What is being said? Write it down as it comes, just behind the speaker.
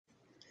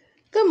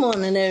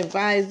morning,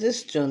 everybody.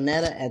 This is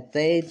Jonetta at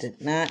They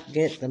Did Not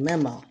Get the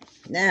Memo.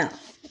 Now,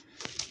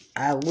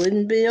 I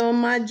wouldn't be on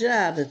my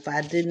job if I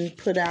didn't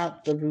put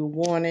out the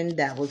warning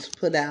that was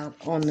put out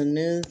on the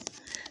news,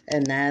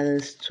 and that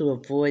is to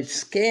avoid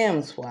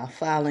scams while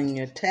filing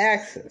your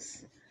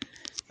taxes.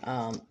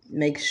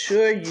 Make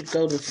sure you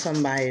go to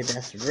somebody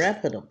that's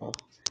reputable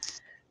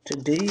to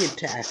do your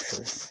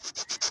taxes.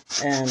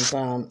 And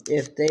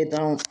if they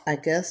don't, I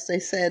guess they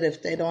said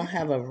if they don't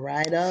have a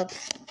write-up,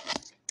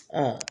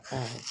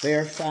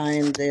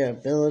 verifying their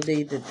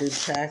ability to do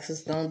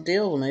taxes, don't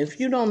deal with them. If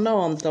you don't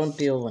know them, don't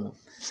deal with them.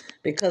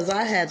 Because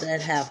I had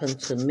that happen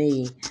to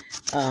me.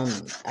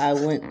 I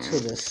went to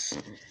this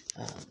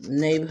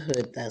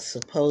neighborhood that's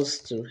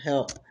supposed to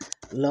help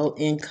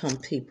low-income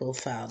people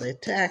file their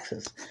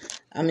taxes.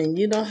 I mean,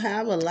 you don't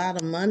have a lot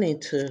of money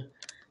to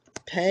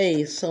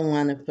pay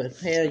someone to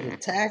prepare your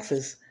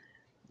taxes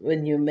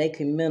when you're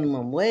making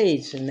minimum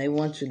wage and they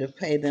want you to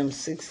pay them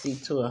 60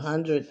 to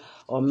 100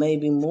 or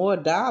maybe more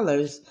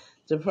dollars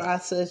to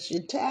process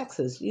your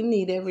taxes. You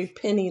need every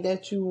penny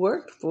that you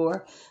worked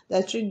for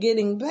that you're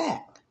getting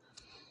back.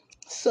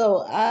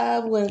 So I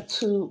went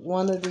to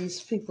one of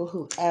these people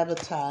who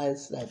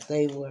advertised that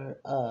they were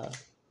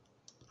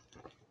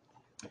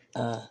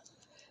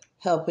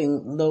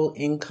helping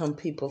low-income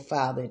people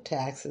file their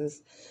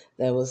taxes.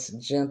 There was a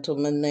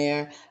gentleman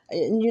there.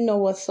 And you know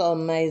what's so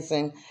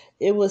amazing?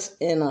 It was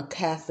in a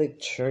Catholic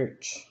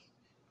church,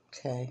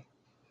 okay,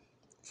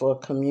 for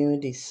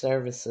community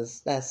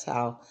services. That's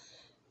how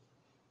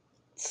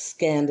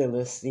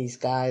scandalous these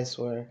guys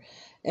were.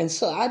 And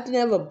so I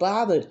never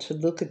bothered to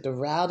look at the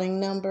routing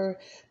number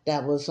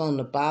that was on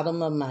the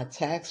bottom of my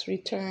tax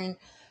return.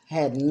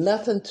 Had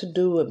nothing to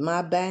do with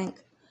my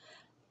bank.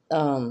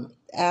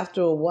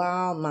 After a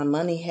while, my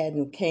money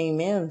hadn't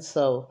came in,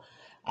 so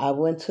I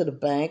went to the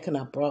bank and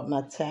I brought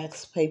my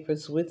tax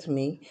papers with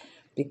me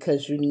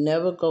because you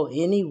never go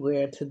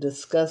anywhere to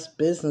discuss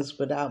business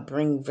without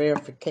bringing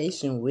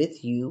verification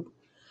with you.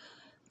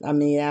 I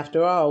mean,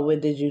 after all, where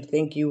did you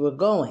think you were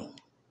going?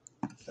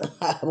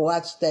 I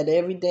watch that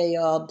every day,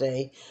 all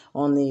day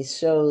on these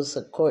shows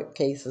of court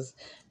cases.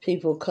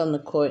 People come to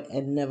court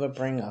and never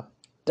bring a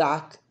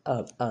drop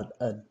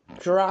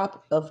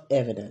of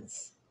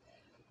evidence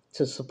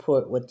to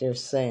support what they're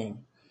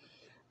saying.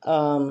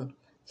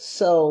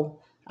 So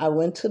I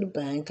went to the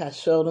bank. I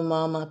showed them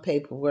all my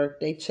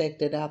paperwork. They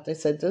checked it out. They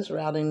said, this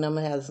routing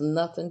number has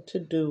nothing to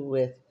do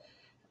with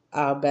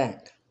our bank.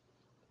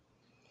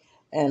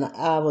 And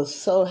I was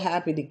so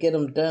happy to get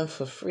them done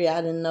for free.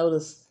 I didn't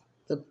notice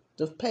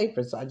the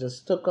papers. I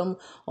just took them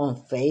on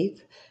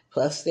faith.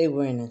 Plus, they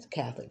were in a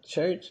Catholic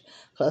church.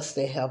 Plus,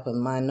 they're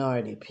helping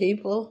minority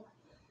people,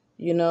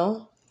 you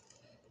know.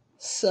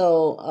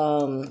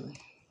 So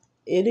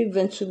it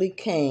eventually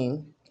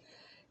came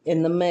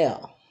in the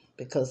mail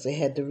because they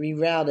had to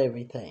reroute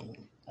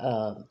everything.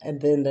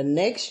 And then the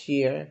next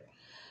year,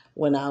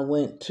 when I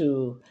went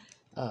to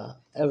a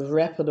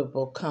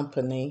reputable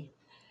company,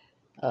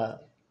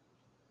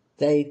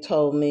 they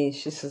told me,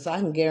 she says, I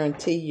can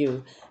guarantee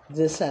you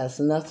this has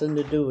nothing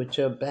to do with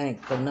your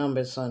bank, the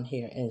numbers on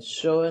here. And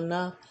sure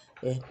enough,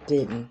 it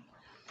didn't.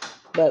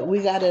 But we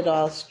got it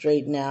all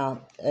straightened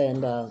out.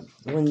 And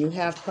when you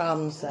have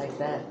problems like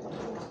that,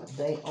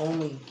 they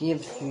only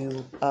give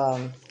you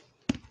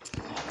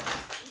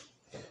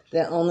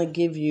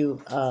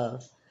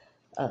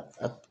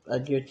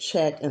your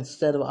check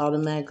instead of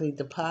automatically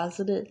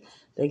deposited.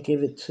 They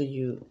give it to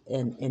you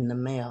in the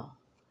mail.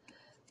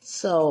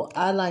 So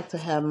I like to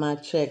have my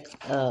check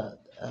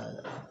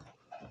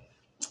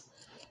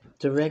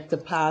direct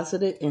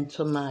deposited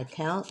into my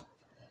account.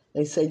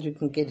 They said you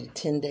can get it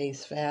 10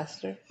 days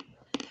faster.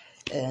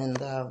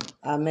 And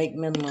I make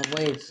minimum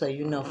wage, so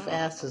you know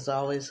fast is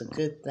always a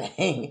good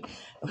thing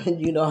when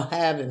you don't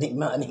have any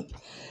money.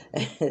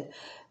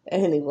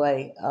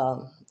 Anyway,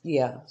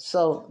 yeah,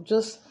 so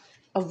just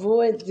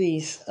avoid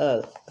these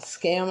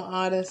scam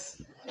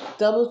artists.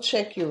 Double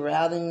check your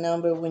routing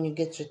number when you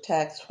get your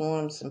tax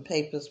forms and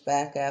papers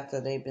back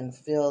after they've been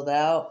filled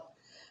out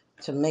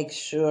to make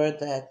sure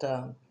that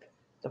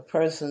the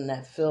person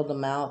that filled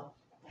them out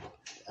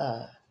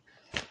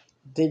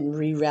didn't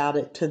reroute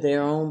it to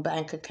their own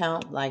bank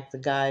account like the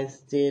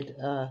guys did.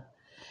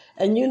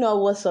 And you know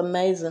what's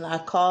amazing? I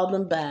called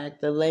them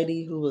back. The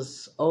lady who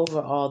was over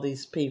all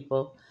these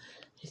people,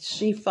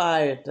 she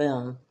fired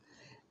them.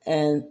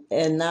 And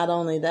not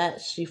only that,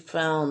 she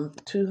found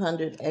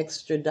 $200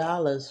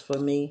 extra for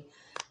me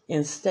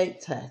in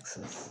state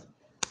taxes.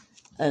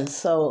 And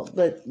so,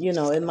 but you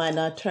know, it might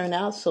not turn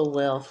out so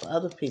well for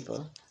other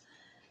people.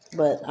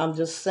 But I'm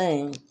just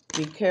saying,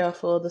 be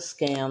careful of the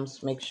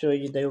scams. Make sure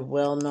they're a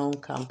well-known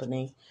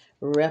company,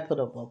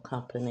 reputable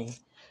company,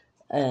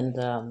 and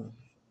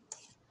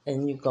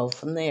you go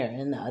from there.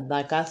 And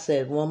like I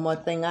said, one more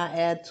thing I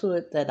add to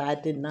it that I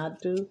did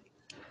not do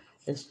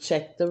is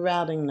check the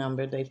routing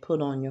number they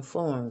put on your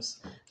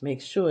forms.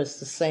 Make sure it's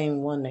the same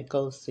one that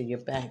goes to your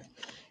bank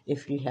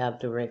if you have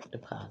direct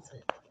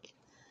deposit.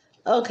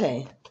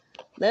 Okay,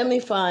 let me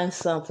find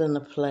something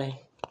to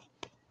play.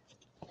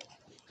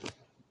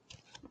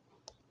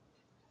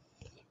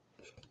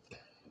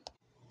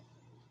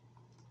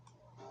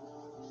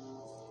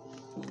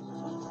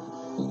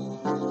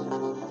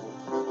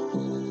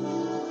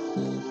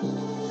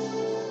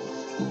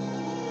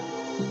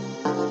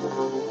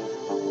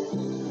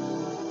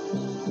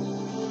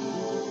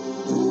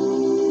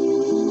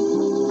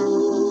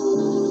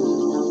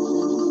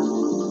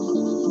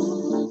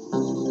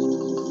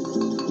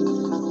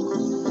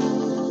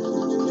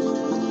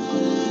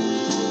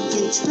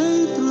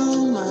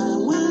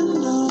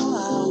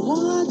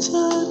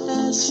 turn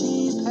as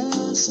she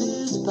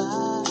passes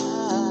by.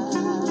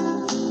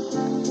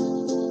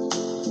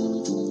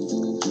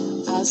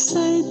 I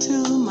say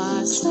to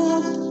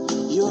myself,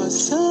 you're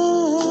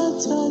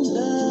such a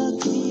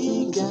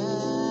lucky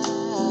guy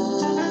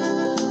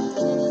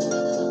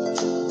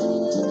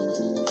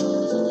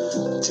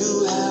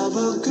to have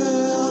a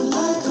girl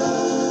like her.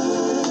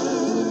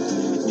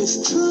 It's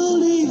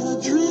truly a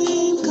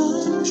dream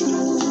come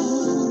true.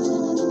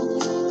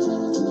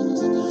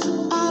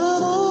 Out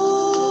of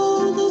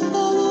all the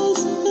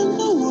fellas in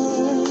the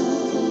world,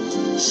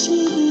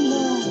 she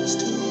belongs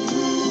to me.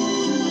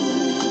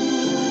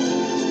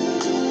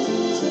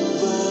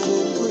 But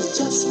it was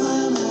just my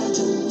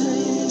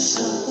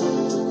imagination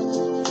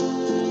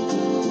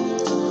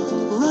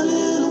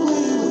running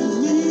away with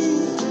me.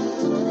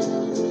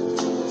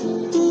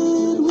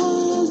 It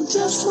was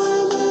just my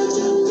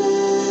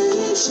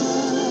imagination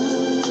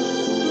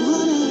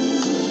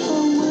running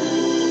away.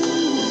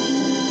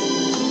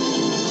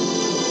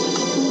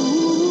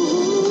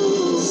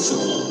 Ooh.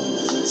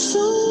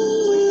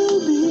 Soon we'll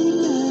be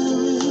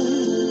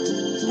married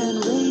and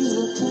raise a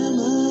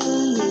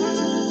family.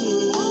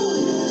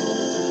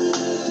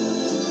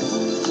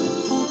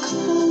 A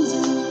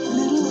cozy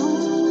little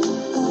home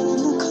out in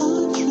the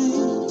country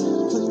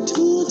with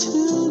 2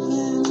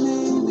 children,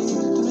 maybe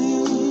 3.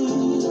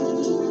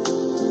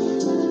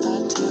 I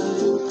tell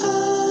you, I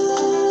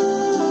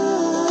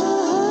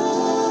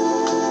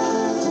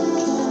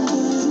can't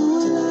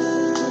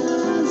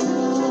visualize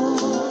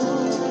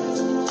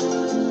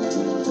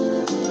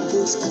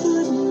this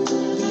couldn't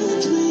be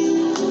a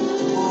dream,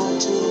 or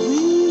too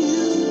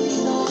real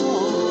it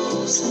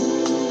all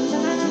seems.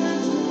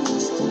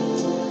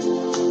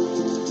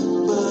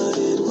 But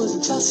it was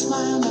just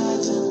my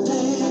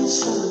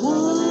imagination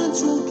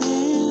once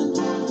again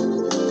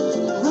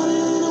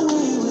running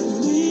away with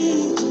me.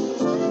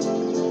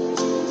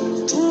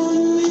 Tell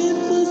you it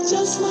was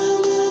just my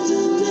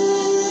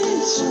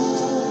imagination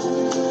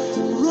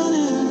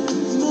running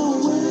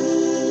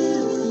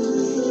away with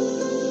me.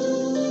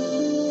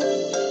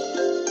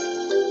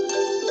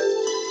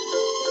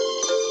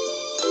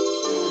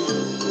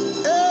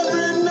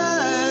 Every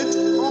night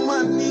on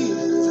my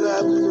knees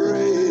I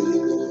pray,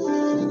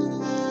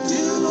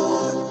 dear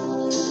Lord,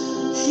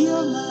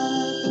 hear my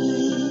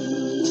plea.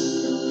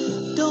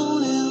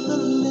 Don't ever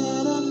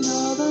let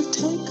another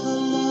take her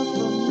love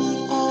from me,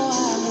 or I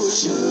will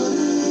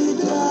surely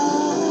die.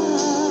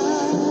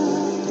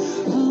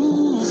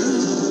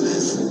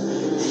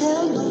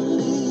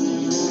 Heavenly,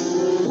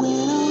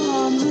 when a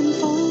humming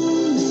for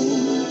me,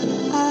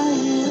 I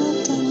hear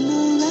a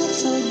tender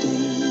rhapsody.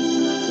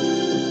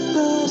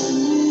 But in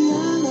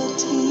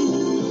reality,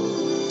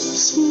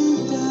 she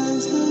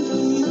doesn't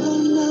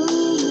even know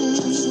me.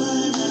 It's my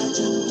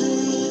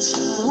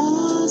imagination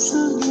once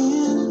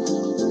again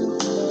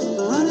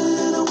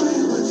running away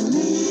with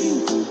me.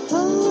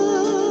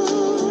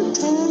 Oh,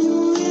 tell you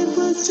it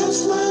was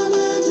just my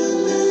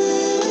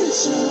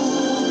imagination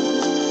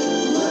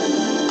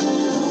running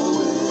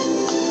away.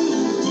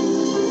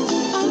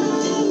 I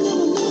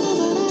never knew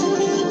that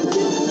I could do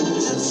it.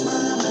 Just my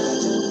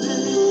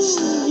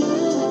imagination.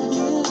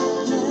 Yeah.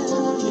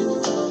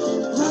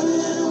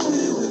 Running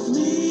away with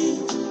me.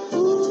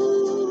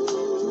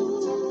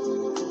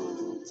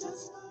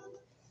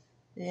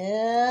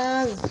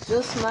 Yeah, it's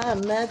just my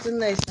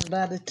imagination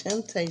by the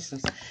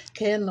Temptations.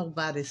 Can't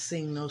nobody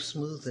sing no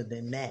smoother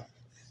than that.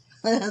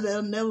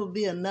 There'll never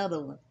be another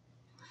one.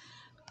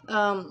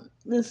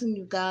 Listen,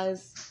 you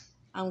guys,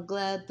 I'm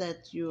glad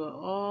that you are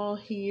all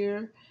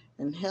here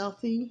and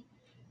healthy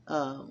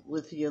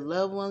with your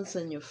loved ones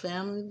and your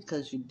family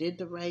because you did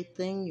the right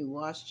thing. You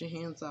washed your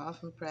hands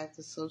off and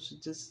practiced social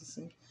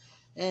distancing.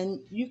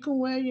 And you can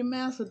wear your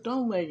mask or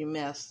don't wear your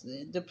mask.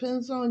 It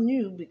depends on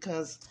you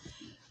because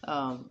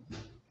um,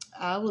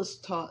 I was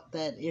taught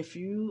that if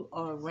you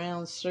are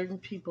around certain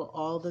people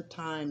all the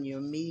time, your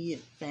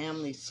immediate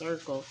family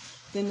circle,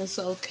 then it's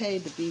okay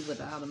to be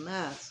without a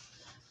mask.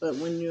 But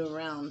when you're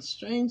around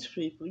strange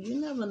people, you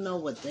never know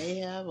what they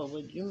have or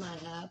what you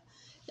might have.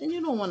 And you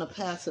don't want to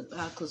pass it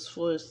backwards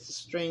for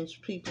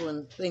strange people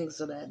and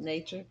things of that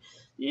nature.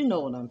 You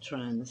know what I'm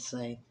trying to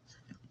say.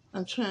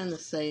 I'm trying to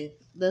say,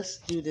 let's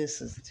do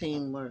this as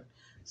teamwork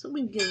so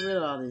we can get rid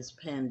of all these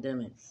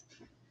pandemics.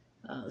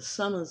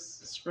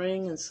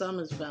 Spring and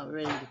summer's about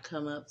ready to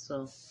come up,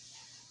 so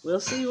we'll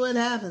see what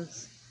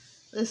happens.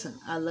 Listen,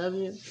 I love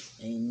you.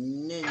 Ain't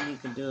nothing you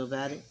can do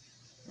about it.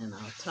 And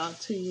I'll talk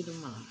to you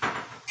tomorrow.